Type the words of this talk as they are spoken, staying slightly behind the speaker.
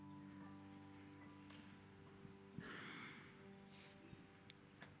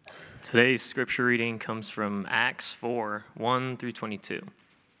Today's scripture reading comes from Acts 4, 1 through 22.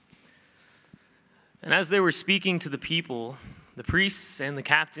 And as they were speaking to the people, the priests and the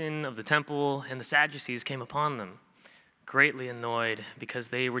captain of the temple and the Sadducees came upon them, greatly annoyed because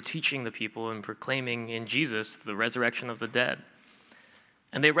they were teaching the people and proclaiming in Jesus the resurrection of the dead.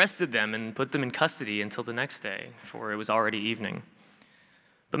 And they arrested them and put them in custody until the next day, for it was already evening.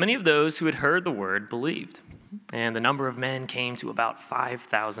 But many of those who had heard the word believed, and the number of men came to about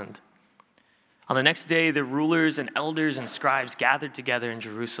 5,000. On the next day, the rulers and elders and scribes gathered together in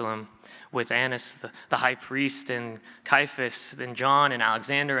Jerusalem with Annas, the high priest, and Caiaphas, and John and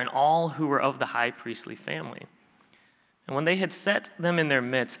Alexander, and all who were of the high priestly family. And when they had set them in their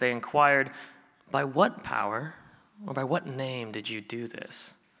midst, they inquired, "By what power or by what name did you do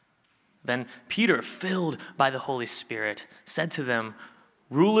this?" Then Peter, filled by the Holy Spirit, said to them,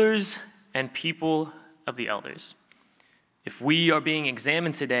 "Rulers and people of the elders, if we are being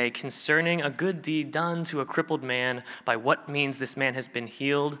examined today concerning a good deed done to a crippled man, by what means this man has been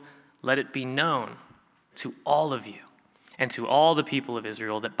healed, let it be known to all of you and to all the people of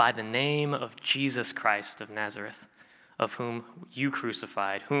Israel that by the name of Jesus Christ of Nazareth, of whom you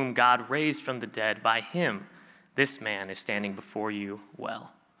crucified, whom God raised from the dead, by him this man is standing before you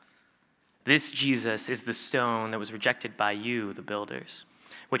well. This Jesus is the stone that was rejected by you, the builders,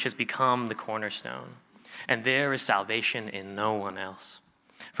 which has become the cornerstone. And there is salvation in no one else.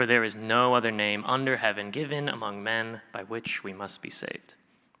 For there is no other name under heaven given among men by which we must be saved."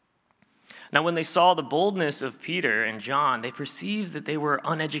 Now when they saw the boldness of Peter and John, they perceived that they were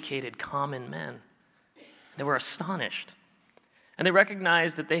uneducated common men. They were astonished, and they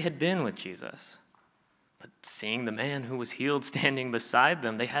recognized that they had been with Jesus. But seeing the man who was healed standing beside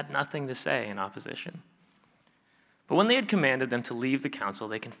them, they had nothing to say in opposition. But when they had commanded them to leave the council,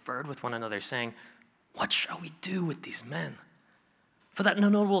 they conferred with one another, saying, "What shall we do with these men? For that no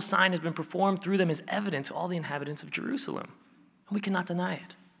notable sign has been performed through them is evident to all the inhabitants of Jerusalem, and we cannot deny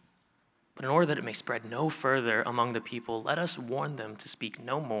it. But in order that it may spread no further among the people, let us warn them to speak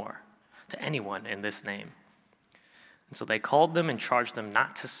no more to anyone in this name." And so they called them and charged them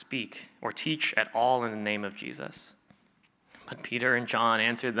not to speak or teach at all in the name of Jesus. But Peter and John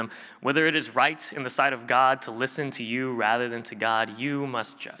answered them, "Whether it is right in the sight of God to listen to you rather than to God, you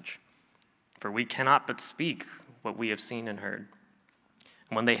must judge. For we cannot but speak what we have seen and heard."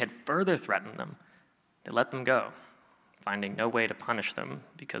 And when they had further threatened them, they let them go, finding no way to punish them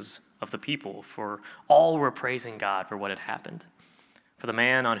because of the people, for all were praising God for what had happened. For the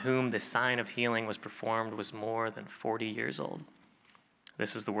man on whom this sign of healing was performed was more than 40 years old.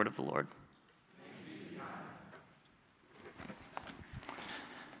 This is the word of the Lord.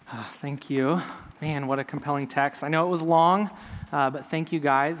 Thank you. Man, what a compelling text. I know it was long, but thank you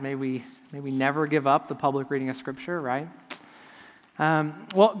guys. May we never give up the public reading of Scripture, right?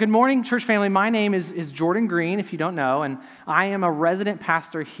 Well, good morning, church family. My name is Jordan Green, if you don't know, and I am a resident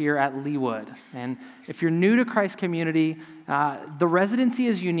pastor here at Leawood. And if you're new to Christ Community, the residency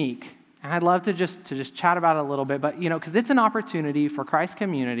is unique. And I'd love to just chat about it a little bit, but because it's an opportunity for Christ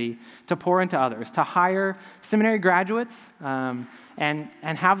Community to pour into others, to hire seminary graduates, and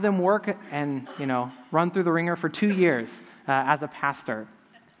have them work and run through the ringer for 2 years as a pastor,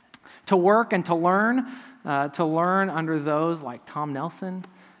 to work and to learn under those like Tom Nelson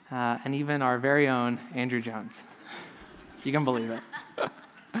and even our very own Andrew Jones. You can believe it.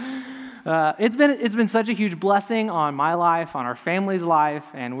 It's been such a huge blessing on my life, on our family's life,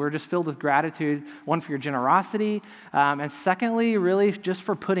 and we're just filled with gratitude, one, for your generosity, and secondly, really just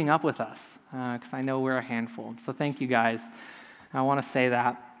for putting up with us, because I know we're a handful. So thank you guys. I want to say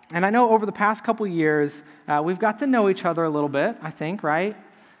that. And I know over the past couple years, we've got to know each other a little bit, I think, right?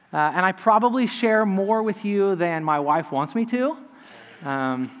 And I probably share more with you than my wife wants me to.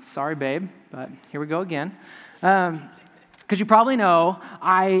 Sorry, babe, but here we go again. Because you probably know,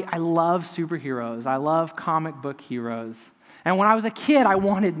 I love superheroes. I love comic book heroes. And when I was a kid, I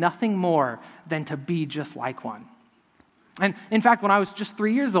wanted nothing more than to be just like one. And in fact, when I was just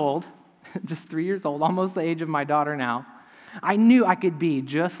 3 years old, almost the age of my daughter now, I knew I could be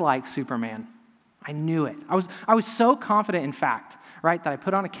just like Superman. I knew it. I was so confident, in fact, right, that I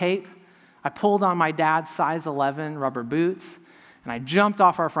put on a cape, I pulled on my dad's size 11 rubber boots, and I jumped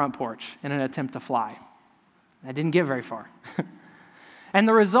off our front porch in an attempt to fly. I didn't get very far. And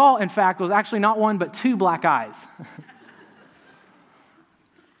the result, in fact, was actually not one, but 2 black eyes.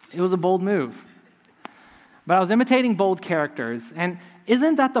 It was a bold move. But I was imitating bold characters, and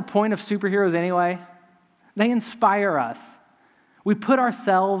isn't that the point of superheroes anyway? They inspire us. We put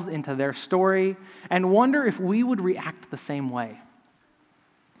ourselves into their story and wonder if we would react the same way.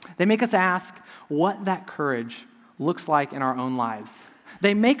 They make us ask what that courage looks like in our own lives.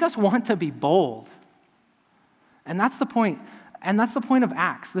 They make us want to be bold. And that's the point. And that's the point of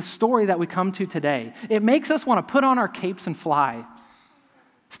Acts, the story that we come to today. It makes us want to put on our capes and fly,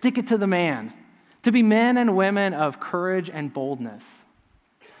 stick it to the man, to be men and women of courage and boldness.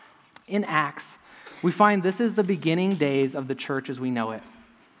 In Acts, we find this is the beginning days of the church as we know it.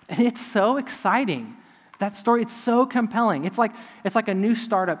 And it's so exciting. That story, it's so compelling. It's like a new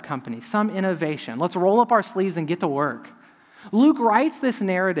startup company, some innovation. Let's roll up our sleeves and get to work. Luke writes this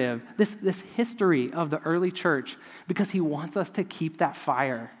narrative, this history of the early church, because he wants us to keep that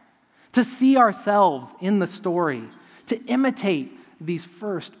fire, to see ourselves in the story, to imitate these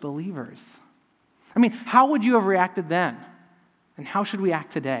first believers. I mean, how would you have reacted then? And how should we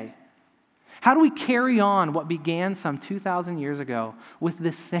act today? How do we carry on what began some 2,000 years ago with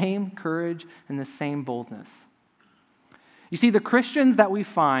the same courage and the same boldness? You see, the Christians that we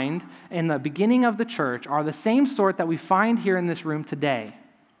find in the beginning of the church are the same sort that we find here in this room today,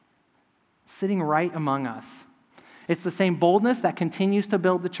 sitting right among us. It's the same boldness that continues to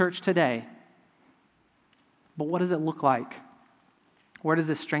build the church today. But what does it look like? Where does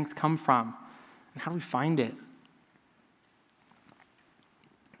this strength come from? And how do we find it?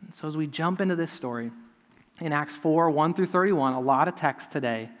 And so as we jump into this story, in Acts 4, 1 through 31, a lot of text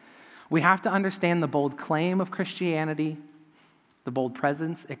today, we have to understand the bold claim of Christianity, the bold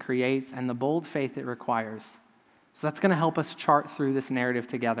presence it creates, and the bold faith it requires. So that's going to help us chart through this narrative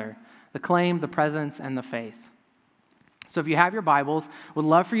together. The claim, the presence, and the faith. So if you have your Bibles, would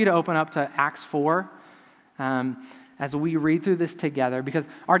love for you to open up to Acts 4 as we read through this together, because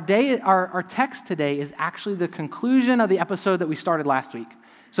our text today is actually the conclusion of the episode that we started last week.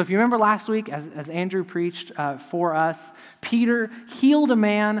 So if you remember last week, as Andrew preached for us, Peter healed a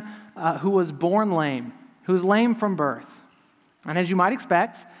man who was born lame, who was lame from birth. And as you might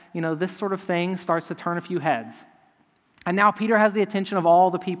expect, this sort of thing starts to turn a few heads. And now Peter has the attention of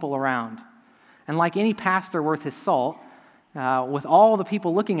all the people around. And like any pastor worth his salt, with all the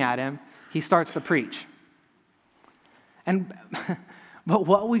people looking at him, he starts to preach. But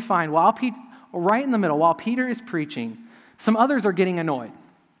what we find, right in the middle, while Peter is preaching, some others are getting annoyed.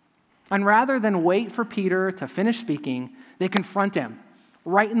 And rather than wait for Peter to finish speaking, they confront him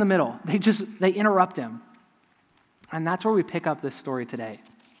right in the middle. They interrupt him. And that's where we pick up this story today.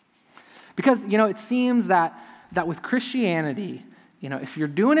 Because, it seems that with Christianity, if you're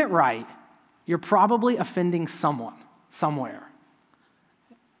doing it right, you're probably offending someone, somewhere.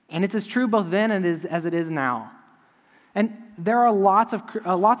 And it's as true both then as it is now. And there are lots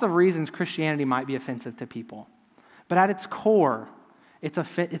of reasons Christianity might be offensive to people. But at its core, it's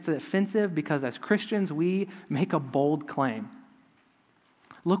offensive because as Christians, we make a bold claim.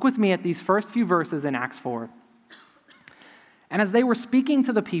 Look with me at these first few verses in Acts 4. And as they were speaking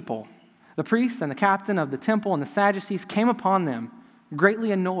to the people, the priests and the captain of the temple and the Sadducees came upon them,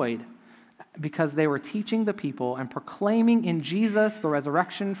 greatly annoyed, because they were teaching the people and proclaiming in Jesus the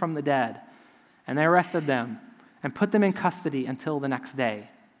resurrection from the dead. And they arrested them and put them in custody until the next day.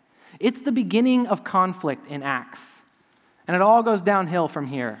 It's the beginning of conflict in Acts. And it all goes downhill from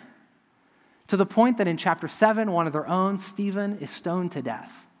here, to the point that in chapter 7, one of their own, Stephen, is stoned to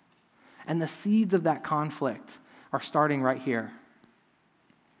death. And the seeds of that conflict are starting right here.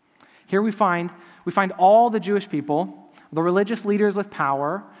 Here we find all the Jewish people, the religious leaders with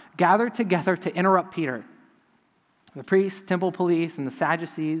power, gathered together to interrupt Peter. The priests, temple police, and the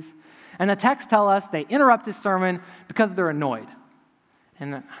Sadducees. And the texts tell us they interrupt his sermon because they're annoyed.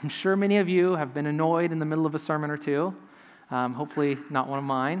 And I'm sure many of you have been annoyed in the middle of a sermon or two. Hopefully not one of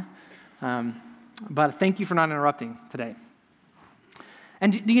mine. But thank you for not interrupting today.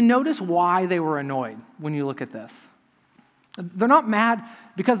 And do you notice why they were annoyed when you look at this? They're not mad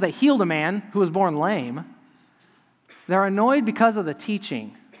because they healed a man who was born lame. They're annoyed because of the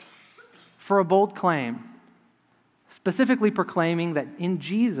teaching for a bold claim, specifically proclaiming that in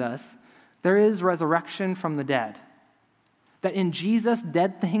Jesus there is resurrection from the dead, that in Jesus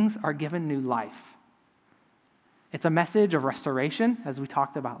dead things are given new life. It's a message of restoration, as we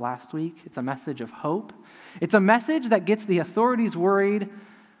talked about last week. It's a message of hope. It's a message that gets the authorities worried,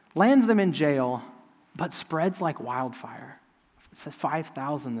 lands them in jail, but spreads like wildfire. It says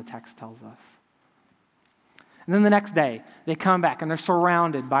 5,000, the text tells us. And then the next day, they come back and they're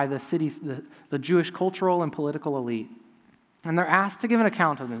surrounded by the city's, the Jewish cultural and political elite. And they're asked to give an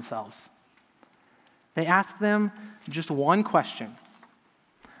account of themselves. They ask them just one question.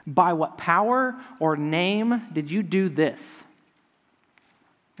 By what power or name did you do this?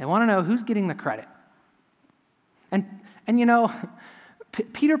 They want to know who's getting the credit. And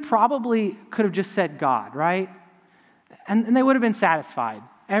Peter probably could have just said God, right? And they would have been satisfied.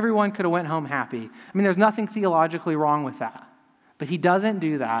 Everyone could have went home happy. I mean, there's nothing theologically wrong with that. But he doesn't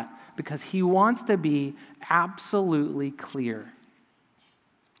do that because he wants to be absolutely clear.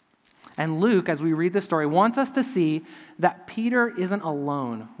 And Luke, as we read the story, wants us to see that Peter isn't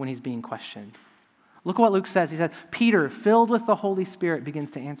alone when he's being questioned. Look at what Luke says. He says, Peter, filled with the Holy Spirit, begins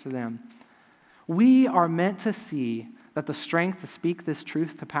to answer them. We are meant to see that the strength to speak this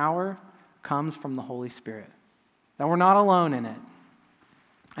truth to power comes from the Holy Spirit, that we're not alone in it.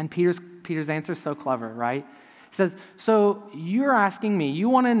 And Peter's answer is so clever, right? He says, so you're asking me, you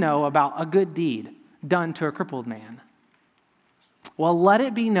want to know about a good deed done to a crippled man. Well, let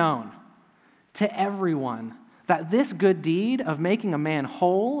it be known to everyone that this good deed of making a man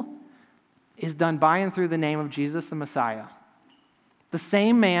whole is done by and through the name of Jesus the Messiah, the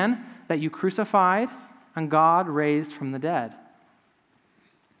same man that you crucified and God raised from the dead.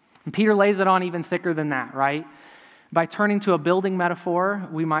 And Peter lays it on even thicker than that, right? By turning to a building metaphor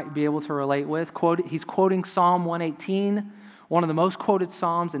we might be able to relate with. He's quoting Psalm 118, one of the most quoted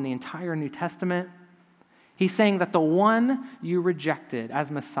Psalms in the entire New Testament. He's saying that the one you rejected as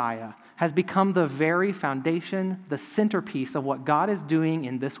Messiah has become the very foundation, the centerpiece of what God is doing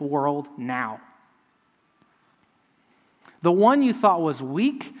in this world now. The one you thought was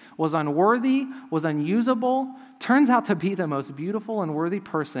weak, was unworthy, was unusable, turns out to be the most beautiful and worthy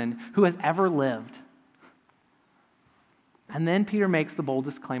person who has ever lived. And then Peter makes the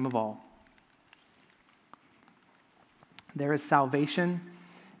boldest claim of all. There is salvation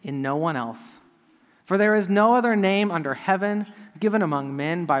in no one else. For there is no other name under heaven given among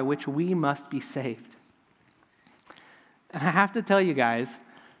men by which we must be saved. And I have to tell you guys,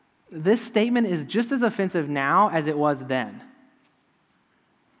 this statement is just as offensive now as it was then.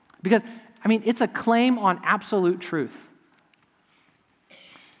 Because, it's a claim on absolute truth.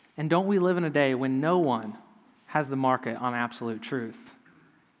 And don't we live in a day when no one has the market on absolute truth?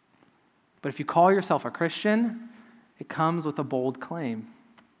 But if you call yourself a Christian, it comes with a bold claim.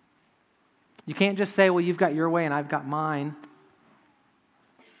 You can't just say, well, you've got your way and I've got mine.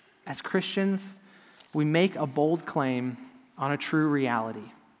 As Christians, we make a bold claim on a true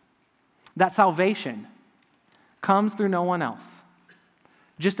reality. That salvation comes through no one else.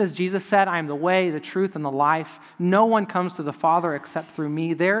 Just as Jesus said, I am the way, the truth, and the life. No one comes to the Father except through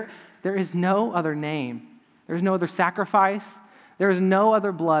me. There is no other name. There is no other sacrifice. There is no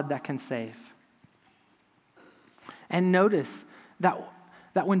other blood that can save. And notice that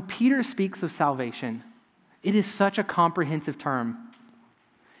when Peter speaks of salvation, it is such a comprehensive term.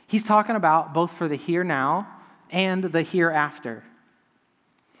 He's talking about both for the here now and the hereafter.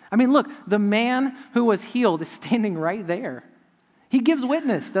 Look, the man who was healed is standing right there. He gives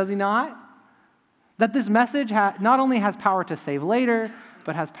witness, does he not? That this message not only has power to save later,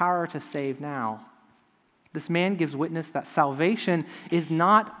 but has power to save now. This man gives witness that salvation is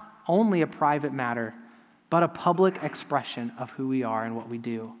not only a private matter, but a public expression of who we are and what we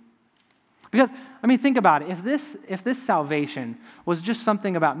do. Because, think about it. If this salvation was just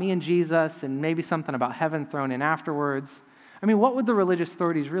something about me and Jesus and maybe something about heaven thrown in afterwards, what would the religious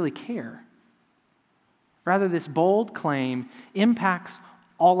authorities really care? Rather, this bold claim impacts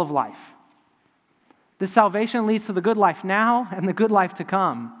all of life. This salvation leads to the good life now and the good life to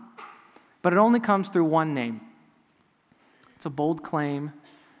come. But it only comes through one name. It's a bold claim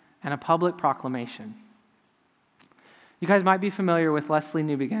and a public proclamation. You guys might be familiar with Lesslie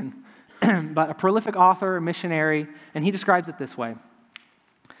Newbigin, but a prolific author, missionary, and he describes it this way.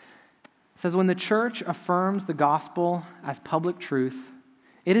 He says, when the church affirms the gospel as public truth,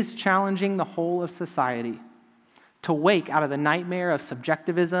 it is challenging the whole of society to wake out of the nightmare of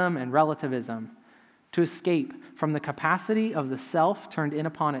subjectivism and relativism, to escape from the capacity of the self turned in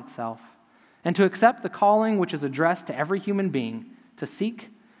upon itself, and to accept the calling which is addressed to every human being to seek,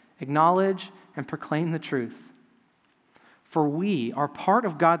 acknowledge, and proclaim the truth. For we are part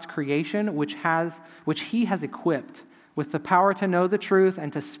of God's creation which He has equipped with the power to know the truth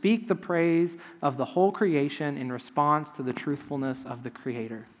and to speak the praise of the whole creation in response to the truthfulness of the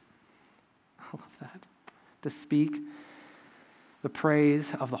Creator. I love that. To speak the praise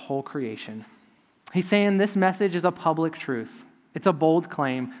of the whole creation. He's saying this message is a public truth. It's a bold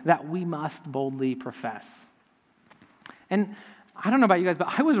claim that we must boldly profess. And I don't know about you guys,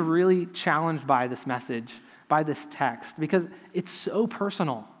 but I was really challenged by this message, by this text, because it's so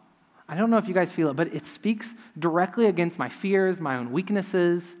personal. I don't know if you guys feel it, but it speaks directly against my fears, my own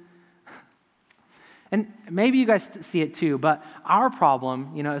weaknesses. And maybe you guys see it too, but our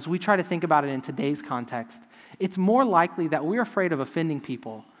problem, as we try to think about it in today's context, it's more likely that we're afraid of offending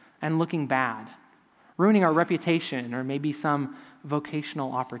people and looking bad, ruining our reputation or maybe some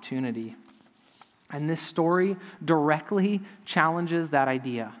vocational opportunity. And this story directly challenges that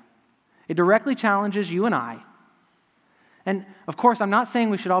idea. It directly challenges you and I. And of course, I'm not saying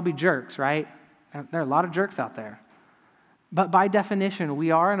we should all be jerks, right? There are a lot of jerks out there. But by definition,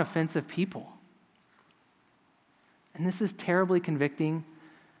 we are an offensive people. And this is terribly convicting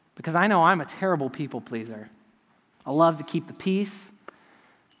because I know I'm a terrible people pleaser. I love to keep the peace,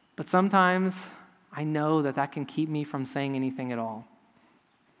 but sometimes I know that can keep me from saying anything at all.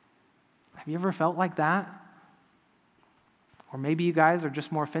 Have you ever felt like that? Or maybe you guys are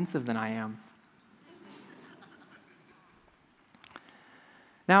just more offensive than I am.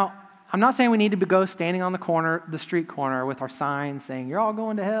 Now, I'm not saying we need to go standing on the street corner with our signs saying, "You're all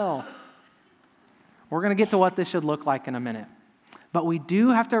going to hell." We're going to get to what this should look like in a minute. But we do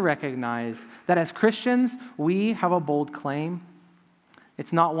have to recognize that as Christians, we have a bold claim.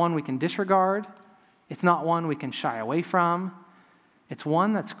 It's not one we can disregard. It's not one we can shy away from. It's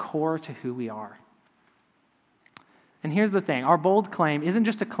one that's core to who we are. And here's the thing. Our bold claim isn't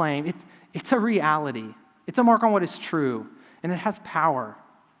just a claim. It's a reality. It's a mark on what is true. And it has power.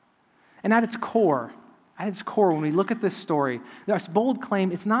 And at its core, when we look at this story, this bold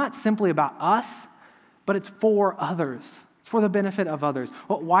claim, it's not simply about us, but it's for others. It's for the benefit of others.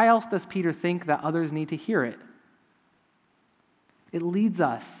 Well, why else does Peter think that others need to hear it? It leads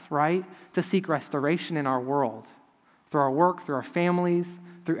us, right, to seek restoration in our world, through our work, through our families,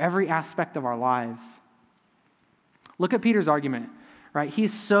 through every aspect of our lives. Look at Peter's argument, right?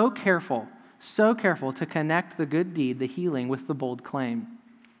 He's so careful to connect the good deed, the healing, with the bold claim.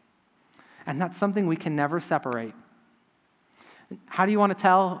 And that's something we can never separate. How do you want to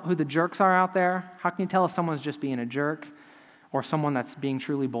tell who the jerks are out there? How can you tell if someone's just being a jerk or someone that's being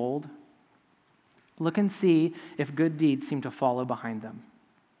truly bold? Look and see if good deeds seem to follow behind them.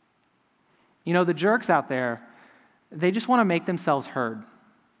 You know, the jerks out there, they just want to make themselves heard.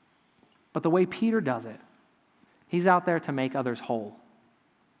 But the way Peter does it, he's out there to make others whole.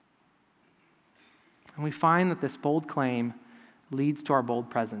 And we find that this bold claim leads to our bold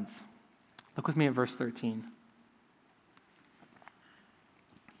presence. Look with me at verse 13.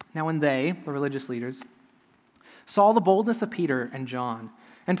 Now when they, the religious leaders, saw the boldness of Peter and John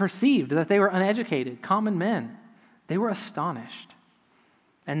and perceived that they were uneducated, common men, they were astonished.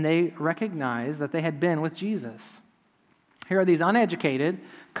 And they recognized that they had been with Jesus. Here are these uneducated,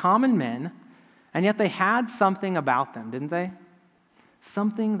 common men, and yet they had something about them, didn't they?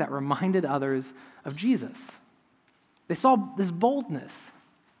 Something that reminded others of Jesus. They saw this boldness.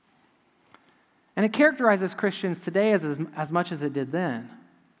 And it characterizes Christians today as much as it did then.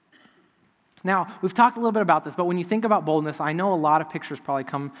 Now, we've talked a little bit about this, but when you think about boldness, I know a lot of pictures probably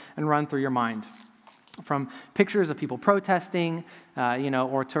come and run through your mind. From pictures of people protesting,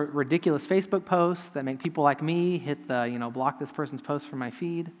 or to ridiculous Facebook posts that make people like me hit the, block this person's post from my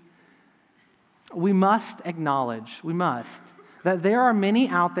feed. We must acknowledge, that there are many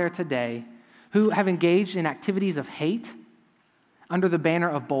out there today who have engaged in activities of hate under the banner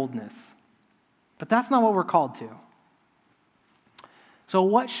of boldness. But that's not what we're called to. So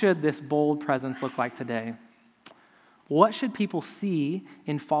what should this bold presence look like today? What should people see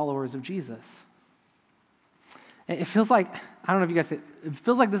in followers of Jesus? It feels like, I don't know if you guys, it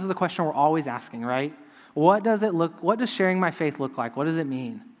feels like this is the question we're always asking, right? What does sharing my faith look like? What does it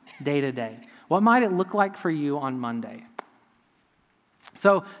mean day to day? What might it look like for you on Monday?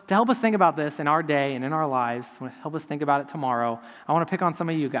 So to help us think about this in our day and in our lives, to help us think about it tomorrow, I want to pick on some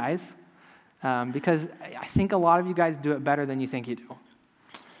of you guys because I think a lot of you guys do it better than you think you do.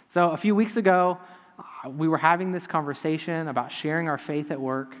 So a few weeks ago, we were having this conversation about sharing our faith at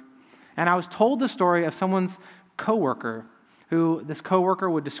work, and I was told the story of someone's coworker, who this coworker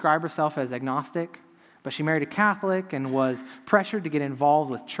would describe herself as agnostic, but she married a Catholic and was pressured to get involved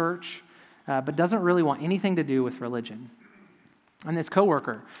with church, but doesn't really want anything to do with religion. And this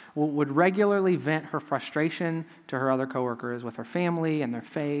coworker would regularly vent her frustration to her other coworkers with her family and their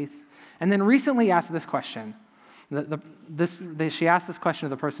faith, and then recently asked this question. She asked this question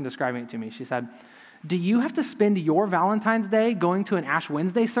to the person describing it to me. She said, "Do you have to spend your Valentine's Day going to an Ash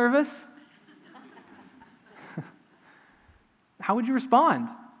Wednesday service?" How would you respond?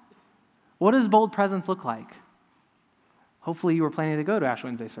 What does bold presence look like? Hopefully you were planning to go to Ash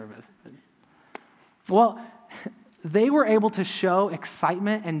Wednesday service. Well, they were able to show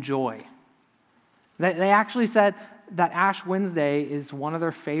excitement and joy. They actually said that Ash Wednesday is one of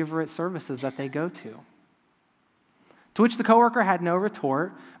their favorite services that they go to. To which the coworker had no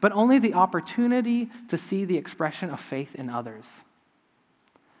retort, but only the opportunity to see the expression of faith in others.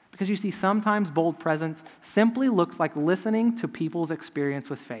 Because you see, sometimes bold presence simply looks like listening to people's experience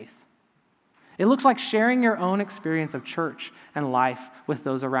with faith. It looks like sharing your own experience of church and life with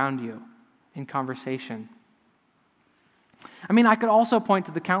those around you in conversation. I mean, I could also point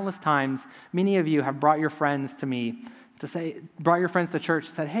to the countless times many of you have brought your friends to me brought your friends to church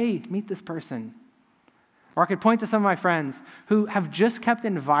and said, hey, meet this person. Or I could point to some of my friends who have just kept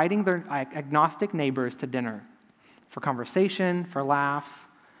inviting their agnostic neighbors to dinner for conversation, for laughs,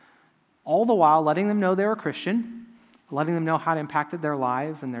 all the while letting them know they were Christian, letting them know how it impacted their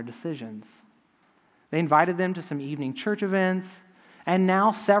lives and their decisions. They invited them to some evening church events, and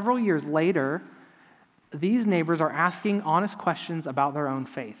now, several years later, these neighbors are asking honest questions about their own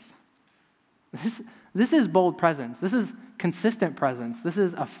faith. This is bold presence. This is consistent presence. This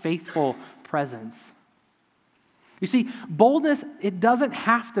is a faithful presence. You see, boldness, it doesn't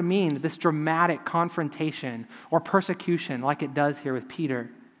have to mean this dramatic confrontation or persecution like it does here with Peter.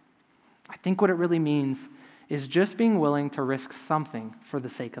 I think what it really means is just being willing to risk something for the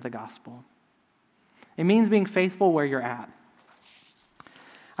sake of the gospel. It means being faithful where you're at.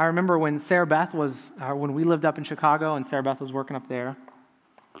 I remember when when we lived up in Chicago and Sarah Beth was working up there,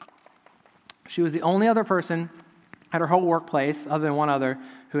 she was the only other person at her whole workplace, other than one other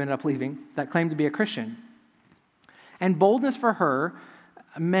who ended up leaving, that claimed to be a Christian. And boldness for her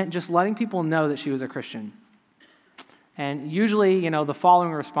meant just letting people know that she was a Christian. And usually, the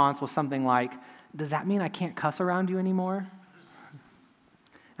following response was something like, does that mean I can't cuss around you anymore?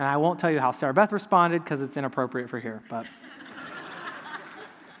 And I won't tell you how Sarah Beth responded because it's inappropriate for here, but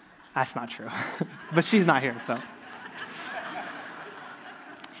that's not true. But she's not here, so.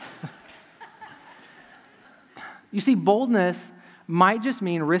 You see, boldness might just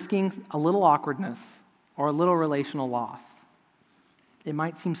mean risking a little awkwardness or a little relational loss. It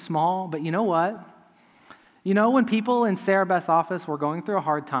might seem small, but you know what? When people in Sarah Beth's office were going through a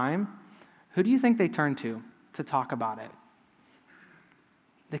hard time, who do you think they turned to talk about it?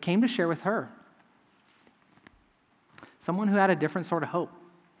 They came to share with her. Someone who had a different sort of hope.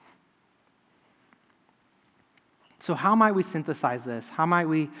 So how might we synthesize this? How might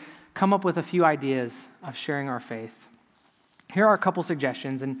we come up with a few ideas of sharing our faith? Here are a couple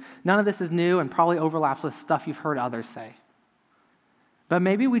suggestions, and none of this is new and probably overlaps with stuff you've heard others say. But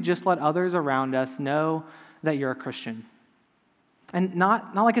maybe we just let others around us know that you're a Christian. And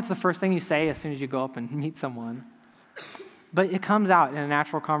not like it's the first thing you say as soon as you go up and meet someone, but it comes out in a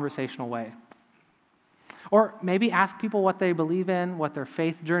natural conversational way. Or maybe ask people what they believe in, what their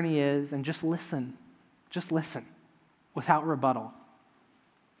faith journey is, and just listen. Just listen without rebuttal.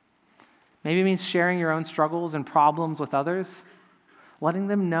 Maybe it means sharing your own struggles and problems with others, letting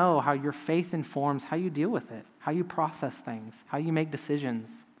them know how your faith informs how you deal with it, how you process things, how you make decisions.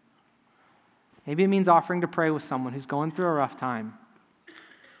 Maybe it means offering to pray with someone who's going through a rough time.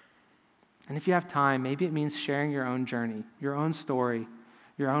 And if you have time, maybe it means sharing your own journey, your own story,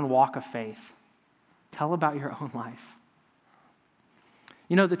 your own walk of faith. Tell about your own life.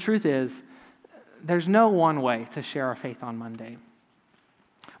 The truth is, there's no one way to share our faith on Monday.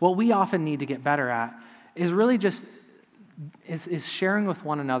 What we often need to get better at is really just is sharing with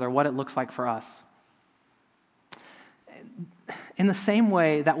one another what it looks like for us. In the same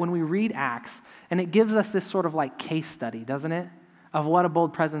way that when we read Acts, and it gives us this sort of like case study, doesn't it, of what a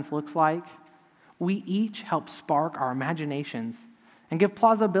bold presence looks like, we each help spark our imaginations and give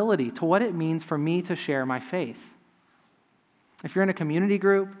plausibility to what it means for me to share my faith. If you're in a community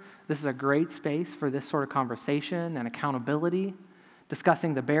group, this is a great space for this sort of conversation and accountability,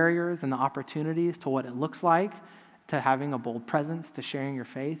 discussing the barriers and the opportunities to what it looks like to having a bold presence, to sharing your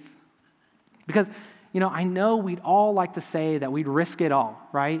faith. Because, I know we'd all like to say that we'd risk it all,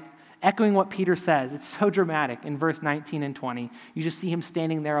 right? Echoing what Peter says, it's so dramatic in verse 19 and 20. You just see him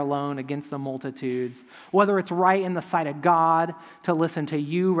standing there alone against the multitudes. Whether it's right in the sight of God to listen to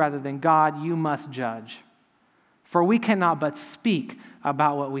you rather than God, you must judge. For we cannot but speak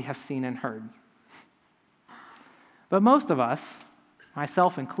about what we have seen and heard. But most of us,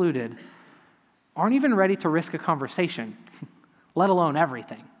 myself included, aren't even ready to risk a conversation, let alone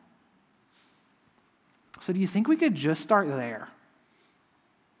everything. So do you think we could just start there?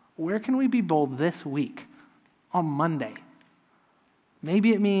 Where can we be bold this week, on Monday?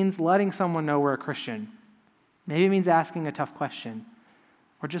 Maybe it means letting someone know we're a Christian. Maybe it means asking a tough question,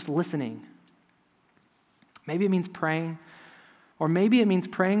 or just listening. Maybe it means praying, or maybe it means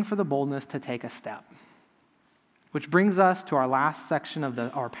praying for the boldness to take a step. Which brings us to our last section of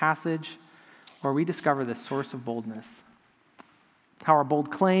our passage, where we discover the source of boldness. How our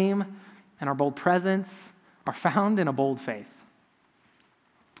bold claim and our bold presence are found in a bold faith.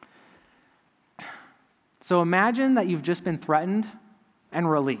 So imagine that you've just been threatened and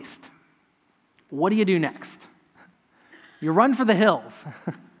released. What do you do next? You run for the hills.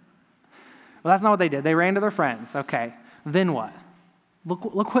 Well, that's not what they did. They ran to their friends. Okay, then what?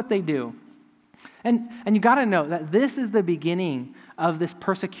 Look what they do. And you got to know that this is the beginning of this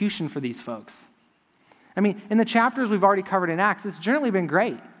persecution for these folks. I mean, in the chapters we've already covered in Acts, it's generally been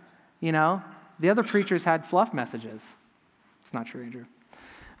great. You know, the other preachers had fluff messages. It's not true, Andrew.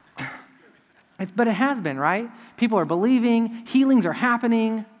 But it has been, right? People are believing, healings are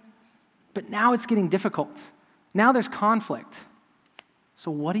happening, but now it's getting difficult. Now there's conflict. So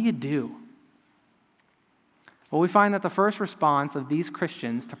what do? Well, we find that the first response of these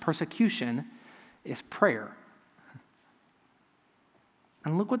Christians to persecution is prayer.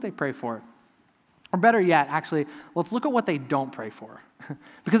 And look what they pray for. Or better yet, actually, let's look at what they don't pray for.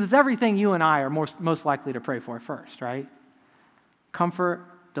 Because it's everything you and I are most likely to pray for first, right? Comfort,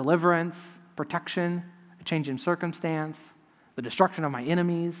 deliverance, protection, a change in circumstance, the destruction of my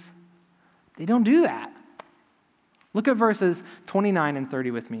enemies. They don't do that. Look at verses 29 and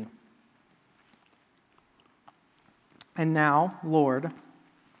 30 with me. And now, Lord,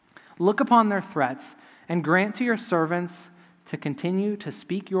 look upon their threats and grant to your servants to continue to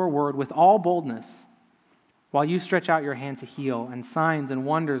speak your word with all boldness, while you stretch out your hand to heal, and signs and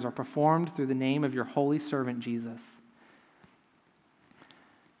wonders are performed through the name of your holy servant Jesus.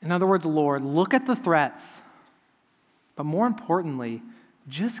 In other words, Lord, look at the threats, but more importantly,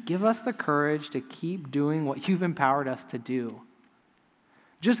 just give us the courage to keep doing what you've empowered us to do.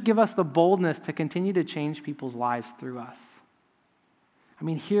 Just give us the boldness to continue to change people's lives through us. I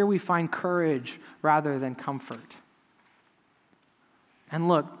mean, here we find courage rather than comfort. And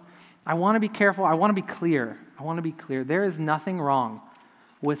look, I want to be careful. I want to be clear. There is nothing wrong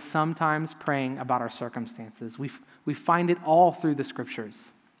with sometimes praying about our circumstances. We find it all through the scriptures.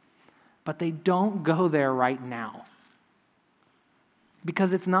 But they don't go there right now.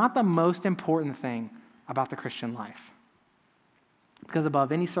 Because it's not the most important thing about the Christian life. Because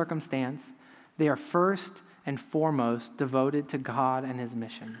above any circumstance, they are first and foremost devoted to God and his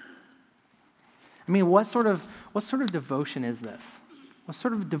mission. I mean, what sort of devotion is this? What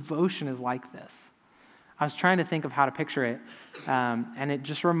sort of devotion is like this? I was trying to think of how to picture it, and it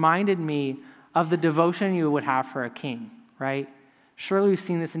just reminded me of the devotion you would have for a king, right? Surely we've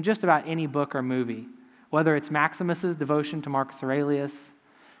seen this in just about any book or movie, whether it's Maximus's devotion to Marcus Aurelius,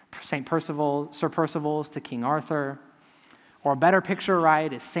 Sir Percival's to King Arthur, or a better picture,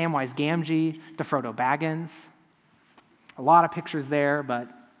 right, is Samwise Gamgee to Frodo Baggins. A lot of pictures there, but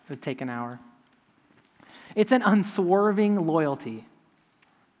it would take an hour. It's an unswerving loyalty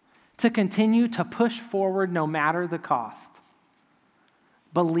to continue to push forward no matter the cost,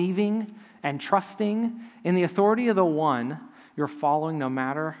 believing and trusting in the authority of the one you're following no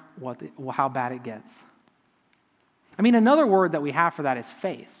matter how bad it gets. I mean, another word that we have for that is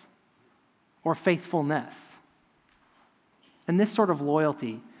faith or faithfulness. And this sort of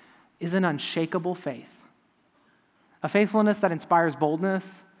loyalty is an unshakable faith, a faithfulness that inspires boldness,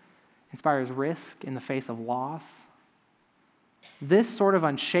 inspires risk in the face of loss. This sort of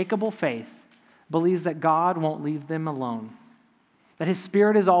unshakable faith believes that God won't leave them alone, that his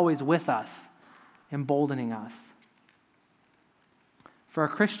Spirit is always with us, emboldening us. For a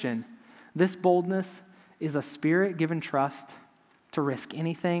Christian, this boldness is a Spirit-given trust to risk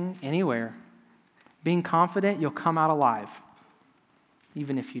anything, anywhere, being confident you'll come out alive,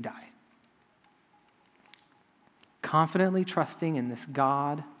 even if you die. Confidently trusting in this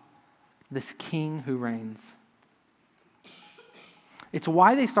God, this King who reigns. It's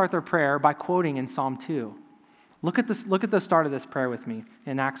why they start their prayer by quoting in Psalm 2. Look at the start of this prayer with me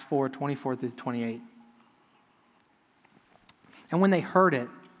in Acts 4, 24 through 28. And when they heard it,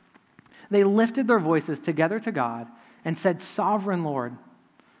 they lifted their voices together to God and said, "Sovereign Lord,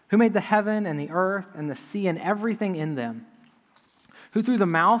 who made the heaven and the earth and the sea and everything in them, who through the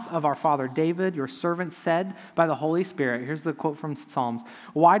mouth of our father David, your servant, said by the Holy Spirit," here's the quote from Psalms,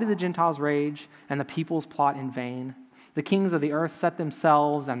 "Why do the Gentiles rage and the peoples plot in vain? The kings of the earth set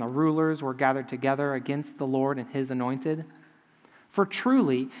themselves, and the rulers were gathered together against the Lord and his anointed. For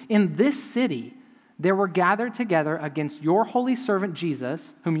truly, in this city there were gathered together against your holy servant Jesus,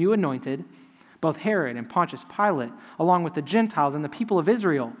 whom you anointed, both Herod and Pontius Pilate, along with the Gentiles and the people of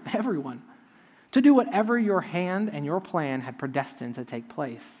Israel, everyone, to do whatever your hand and your plan had predestined to take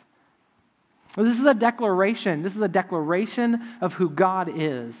place." Well, this is a declaration. This is a declaration of who God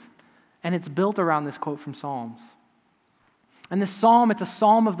is, and it's built around this quote from Psalms. And this psalm, it's a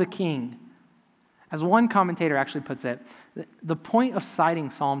psalm of the king. As one commentator actually puts it, the point of citing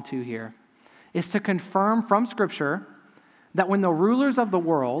Psalm 2 here is to confirm from Scripture that when the rulers of the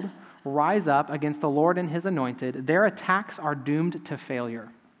world rise up against the Lord and his anointed, their attacks are doomed to failure.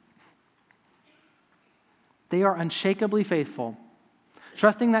 They are unshakably faithful,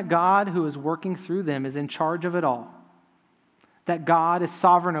 trusting that God who is working through them is in charge of it all, that God is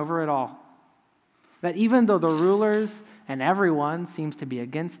sovereign over it all. That even though the rulers and everyone seems to be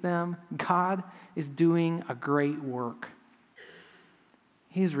against them, God is doing a great work.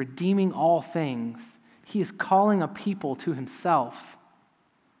 He is redeeming all things. He is calling a people to himself.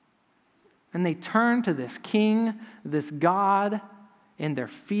 And they turn to this king, this God, in their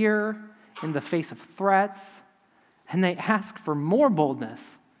fear, in the face of threats, and they ask for more boldness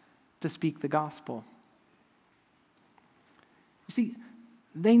to speak the gospel. You see,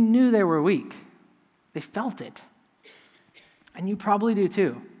 they knew they were weak. They felt it. And you probably do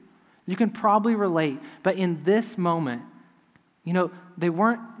too. You can probably relate. But in this moment, they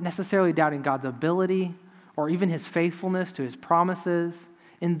weren't necessarily doubting God's ability or even his faithfulness to his promises.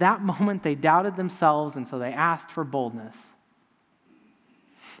 In that moment, they doubted themselves, and so they asked for boldness.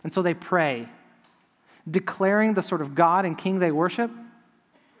 And so they pray, declaring the sort of God and King they worship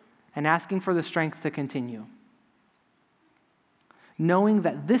and asking for the strength to continue. Knowing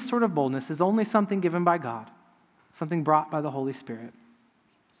that this sort of boldness is only something given by God, something brought by the Holy Spirit.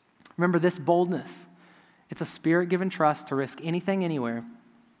 Remember, this boldness, it's a Spirit-given trust to risk anything, anywhere,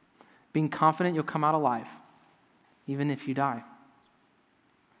 being confident you'll come out alive, even if you die.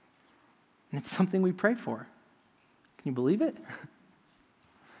 And it's something we prayed for. Can you believe it?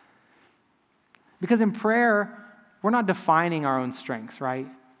 Because in prayer, we're not defining our own strengths, right?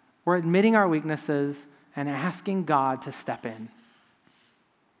 We're admitting our weaknesses and asking God to step in.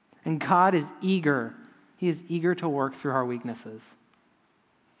 And God is eager. He is eager to work through our weaknesses.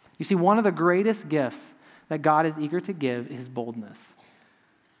 You see, one of the greatest gifts that God is eager to give is boldness.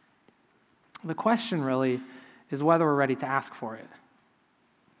 The question really is whether we're ready to ask for it.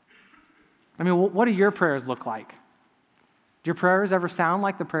 I mean, what do your prayers look like? Do your prayers ever sound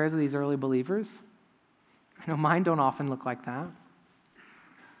like the prayers of these early believers? Mine don't often look like that.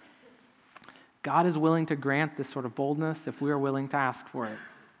 God is willing to grant this sort of boldness if we are willing to ask for it.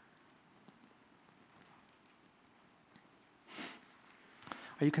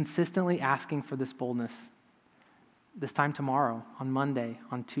 Are you consistently asking for this boldness? This time tomorrow, on Monday,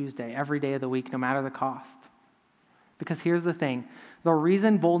 on Tuesday, every day of the week, no matter the cost. Because here's the thing. The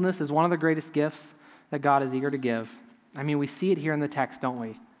reason boldness is one of the greatest gifts that God is eager to give. We see it here in the text, don't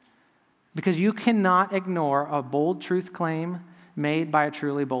we? Because you cannot ignore a bold truth claim made by a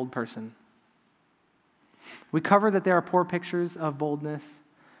truly bold person. We covered that there are poor pictures of boldness,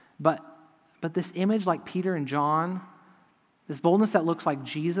 but this image like Peter and John, this boldness that looks like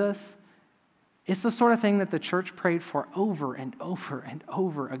Jesus, it's the sort of thing that the church prayed for over and over and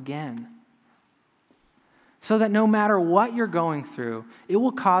over again. So that no matter what you're going through, it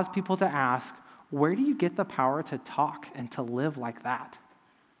will cause people to ask, where do you get the power to talk and to live like that?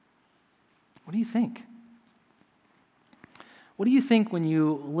 What do you think? What do you think when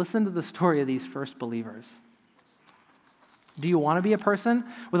you listen to the story of these first believers? Do you want to be a person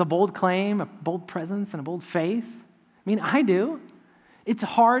with a bold claim, a bold presence, and a bold faith? I do. It's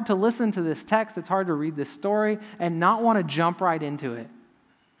hard to listen to this text, it's hard to read this story and not want to jump right into it.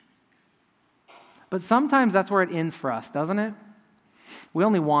 But sometimes that's where it ends for us, doesn't it? We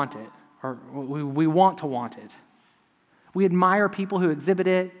only want it, or we want to want it. We admire people who exhibit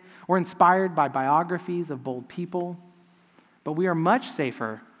it. We're inspired by biographies of bold people. But we are much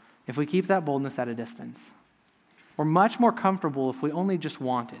safer if we keep that boldness at a distance. We're much more comfortable if we only just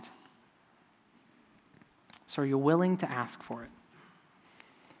want it. So are you willing to ask for it?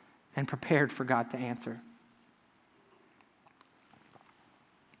 And prepared for God to answer?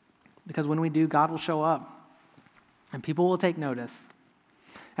 Because when we do, God will show up. And people will take notice.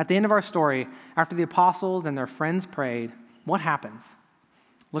 At the end of our story, after the apostles and their friends prayed, what happens?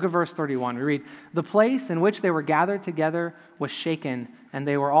 Look at verse 31. We read, "The place in which they were gathered together was shaken, and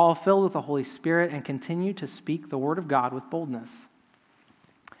they were all filled with the Holy Spirit and continued to speak the word of God with boldness."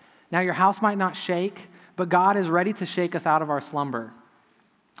 Now your house might not shake, but God is ready to shake us out of our slumber.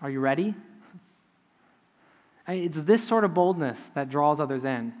 Are you ready? It's this sort of boldness that draws others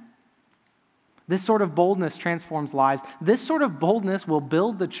in. This sort of boldness transforms lives. This sort of boldness will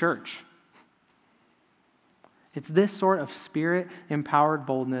build the church. It's this sort of Spirit-empowered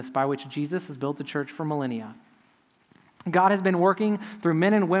boldness by which Jesus has built the church for millennia. God has been working through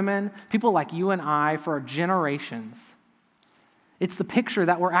men and women, people like you and I, for generations. It's the picture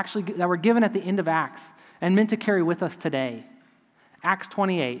that we're given at the end of Acts and meant to carry with us today. Acts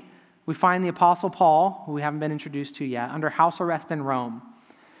 28, we find the Apostle Paul, who we haven't been introduced to yet, under house arrest in Rome.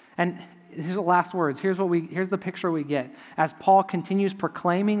 And here's the last words. Here's the picture we get as Paul continues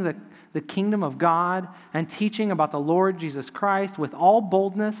proclaiming the kingdom of God and teaching about the Lord Jesus Christ with all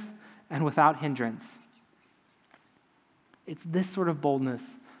boldness and without hindrance. It's this sort of boldness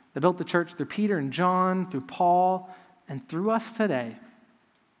that built the church through Peter and John, through Paul, and through us today.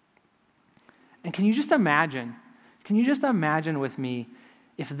 And can you just imagine with me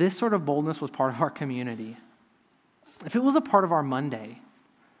if this sort of boldness was part of our community? If it was a part of our Monday,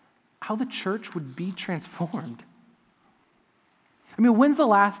 how the church would be transformed. I mean, when's the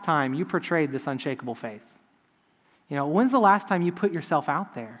last time you portrayed this unshakable faith? When's the last time you put yourself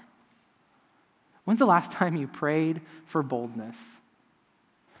out there? When's the last time you prayed for boldness?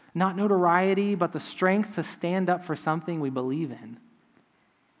 Not notoriety, but the strength to stand up for something we believe in.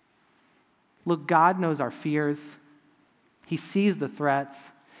 Look, God knows our fears. He sees the threats.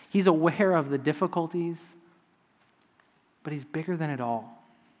 He's aware of the difficulties, but He's bigger than it all.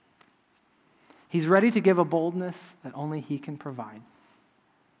 He's ready to give a boldness that only He can provide.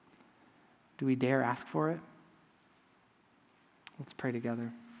 Do we dare ask for it? Let's pray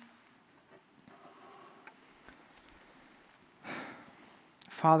together.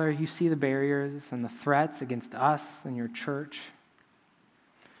 Father, you see the barriers and the threats against us and your church.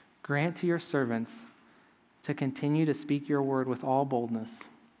 Grant to your servants to continue to speak your word with all boldness,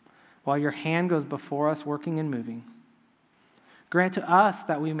 while your hand goes before us, working and moving. Grant to us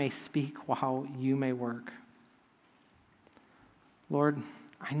that we may speak while you may work. Lord,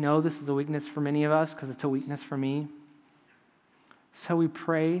 I know this is a weakness for many of us because it's a weakness for me. So we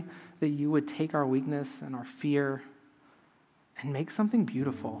pray that you would take our weakness and our fear and make something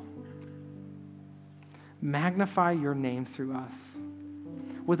beautiful. Magnify your name through us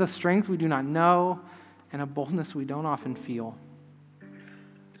with a strength we do not know and a boldness we don't often feel.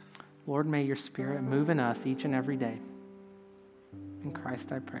 Lord, may your Spirit move in us each and every day. In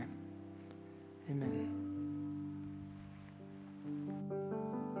Christ I pray. Amen.